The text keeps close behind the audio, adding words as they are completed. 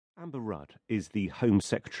Amber Rudd is the Home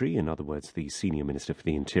Secretary, in other words, the Senior Minister for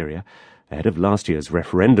the Interior. Ahead of last year's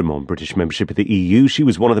referendum on British membership of the EU, she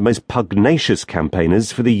was one of the most pugnacious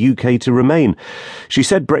campaigners for the UK to remain. She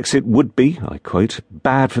said Brexit would be, I quote,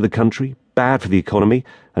 bad for the country, bad for the economy,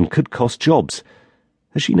 and could cost jobs.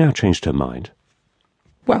 Has she now changed her mind?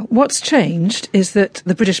 Well, what's changed is that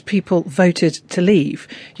the British people voted to leave.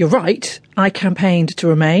 You're right, I campaigned to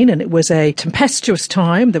remain, and it was a tempestuous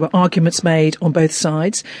time. There were arguments made on both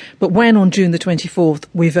sides. But when on June the 24th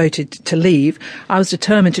we voted to leave, I was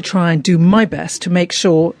determined to try and do my best to make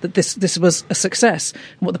sure that this was a success.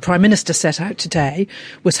 And what the Prime Minister set out today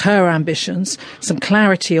was her ambitions, some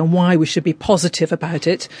clarity on why we should be positive about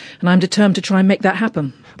it, and I'm determined to try and make that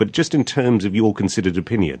happen. But just in terms of your considered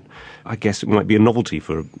opinion, I guess it might be a novelty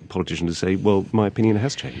for a politician to say, well, my opinion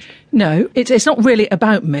has changed. No, it's not really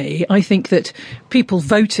about me. I think that people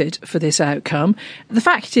voted for this outcome. The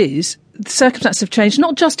fact is, the circumstances have changed,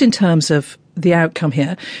 not just in terms of the outcome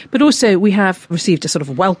here, but also we have received a sort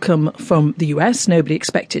of welcome from the US. Nobody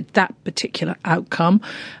expected that particular outcome.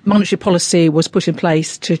 Monetary policy was put in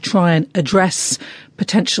place to try and address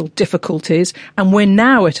potential difficulties, and we're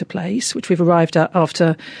now at a place, which we've arrived at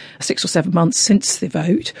after 6 or 7 months since the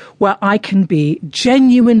vote, where I can be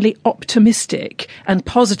genuinely optimistic and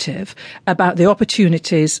positive about the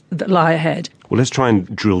opportunities that lie ahead. Well, let's try and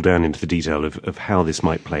drill down into the detail of how this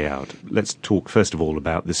might play out. Let's talk, first of all,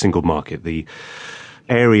 about the single market, the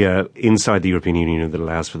area inside the European Union that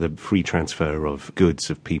allows for the free transfer of goods,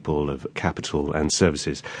 of people, of capital and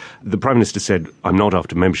services. The Prime Minister said, I'm not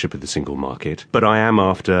after membership of the single market, but I am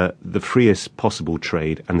after the freest possible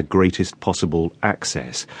trade and the greatest possible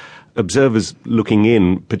access. Observers looking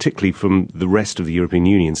in, particularly from the rest of the European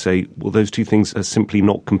Union, say, well, those two things are simply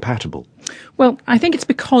not compatible. Well, I think it's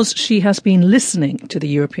because she has been listening to the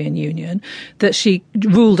European Union that she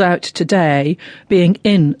ruled out today being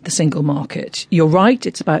in the single market. You're right,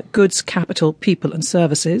 it's about goods, capital, people and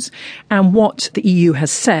services. And what the EU has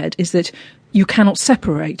said is that you cannot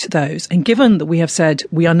separate those. And given that we have said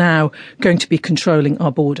we are now going to be controlling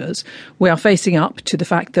our borders, we are facing up to the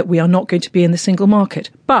fact that we are not going to be in the single market.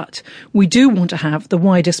 But we do want to have the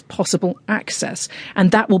widest possible access,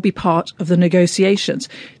 and that will be part of the negotiations.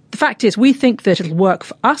 The fact is, we think that it'll work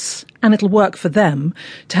for us and it'll work for them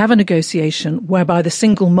to have a negotiation whereby the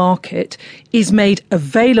single market is made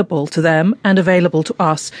available to them and available to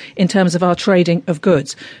us in terms of our trading of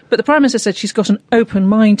goods. But the Prime Minister said she's got an open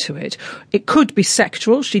mind to it. It could be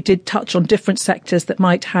sectoral. She did touch on different sectors that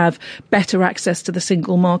might have better access to the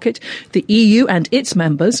single market. The EU and its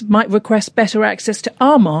members might request better access to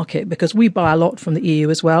our market because we buy a lot from the EU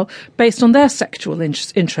as well, based on their sectoral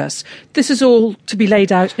interests. This is all to be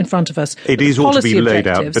laid out in front of us. It is all to be laid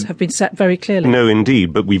out, but have been set very clearly. No,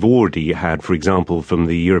 indeed, but we've already had, for example, from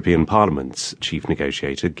the European Parliament's chief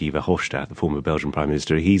negotiator, Guy Verhofstadt, the former Belgian Prime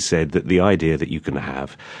Minister, he said that the idea that you can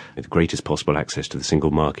have the greatest possible access to the single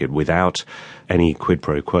market without any quid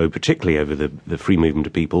pro quo, particularly over the free movement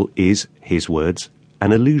of people, is, his words,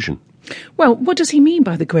 an illusion. Well, what does he mean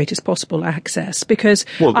by the greatest possible access? Because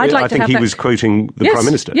I think he was quoting the Prime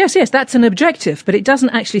Minister. Yes, that's an objective, but it doesn't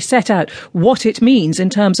actually set out what it means in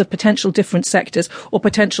terms of potential different sectors or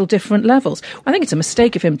potential different levels. I think it's a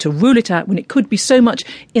mistake of him to rule it out when it could be so much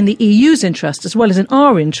in the EU's interest as well as in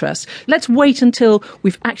our interest. Let's wait until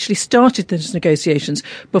we've actually started those negotiations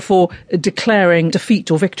before declaring defeat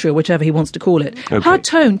or victory or whichever he wants to call it. Okay. Her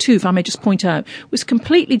tone, too, if I may just point out, was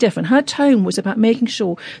completely different. Her tone was about making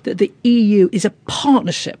sure that the EU is a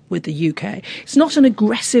partnership with the UK. It's not an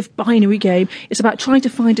aggressive binary game. It's about trying to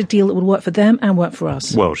find a deal that would work for them and work for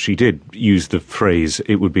us. Well, she did use the phrase,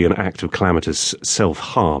 it would be an act of calamitous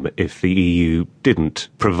self-harm if the EU didn't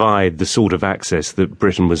provide the sort of access that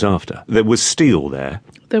Britain was after. There was steel there.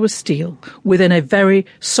 There was steel within a very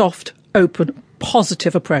soft, open,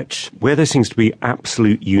 positive approach. Where there seems to be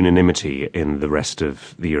absolute unanimity in the rest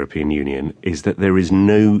of the European Union is that there is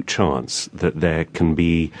no chance that there can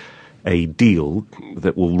be a deal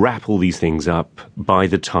that will wrap all these things up by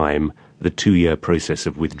the time the 2-year process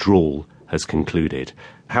of withdrawal has concluded.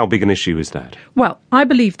 How big an issue is that? Well, I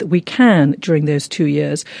believe that we can, during those 2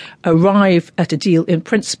 years, arrive at a deal in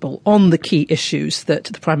principle on the key issues that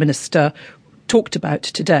the Prime Minister talked about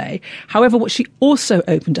today. However, what she also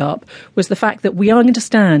opened up was the fact that we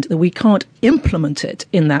understand that we can't implement it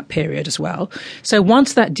in that period as well. So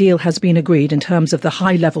once that deal has been agreed in terms of the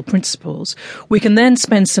high-level principles, we can then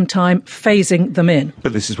spend some time phasing them in.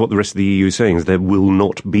 But this is what the rest of the EU is saying, is there will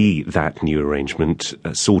not be that new arrangement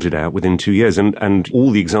sorted out within 2 years. And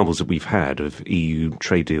all the examples that we've had of EU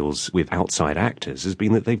trade deals with outside actors has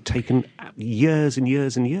been that they've taken years and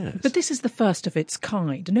years and years. But this is the first of its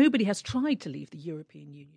kind. Nobody has tried to leave the European Union.